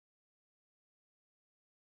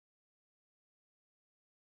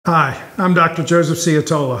Hi, I'm Dr. Joseph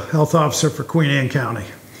Ciatola, Health Officer for Queen Anne County.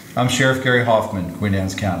 I'm Sheriff Gary Hoffman, Queen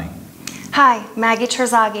Anne's County. Hi, Maggie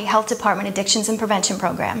Terzaghi, Health Department Addictions and Prevention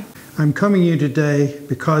Program. I'm coming to you today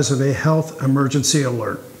because of a health emergency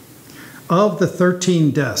alert. Of the 13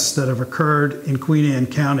 deaths that have occurred in Queen Anne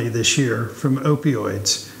County this year from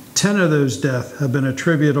opioids, 10 of those deaths have been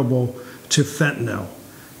attributable to fentanyl.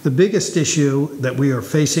 The biggest issue that we are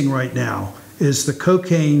facing right now is the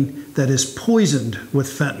cocaine that is poisoned with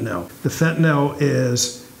fentanyl. The fentanyl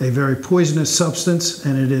is a very poisonous substance,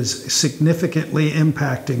 and it is significantly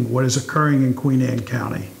impacting what is occurring in Queen Anne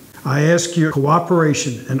County. I ask your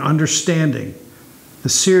cooperation and understanding the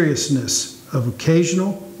seriousness of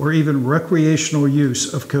occasional or even recreational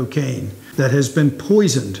use of cocaine that has been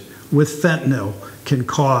poisoned with fentanyl can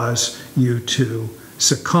cause you to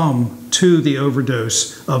succumb to the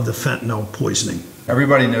overdose of the fentanyl poisoning.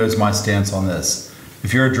 Everybody knows my stance on this.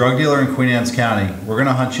 If you're a drug dealer in Queen Anne's County, we're going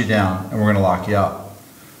to hunt you down and we're going to lock you up.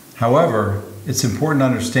 However, it's important to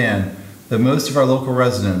understand that most of our local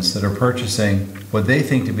residents that are purchasing what they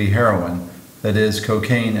think to be heroin, that is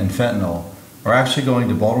cocaine and fentanyl, are actually going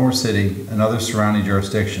to Baltimore City and other surrounding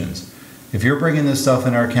jurisdictions. If you're bringing this stuff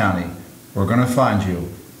in our county, we're going to find you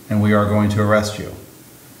and we are going to arrest you.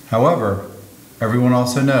 However, everyone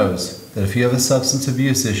also knows that if you have a substance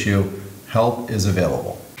abuse issue, help is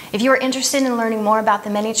available. If you are interested in learning more about the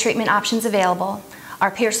many treatment options available, our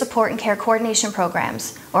peer support and care coordination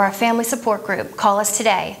programs, or our family support group, call us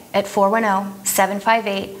today at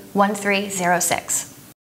 410-758-1306.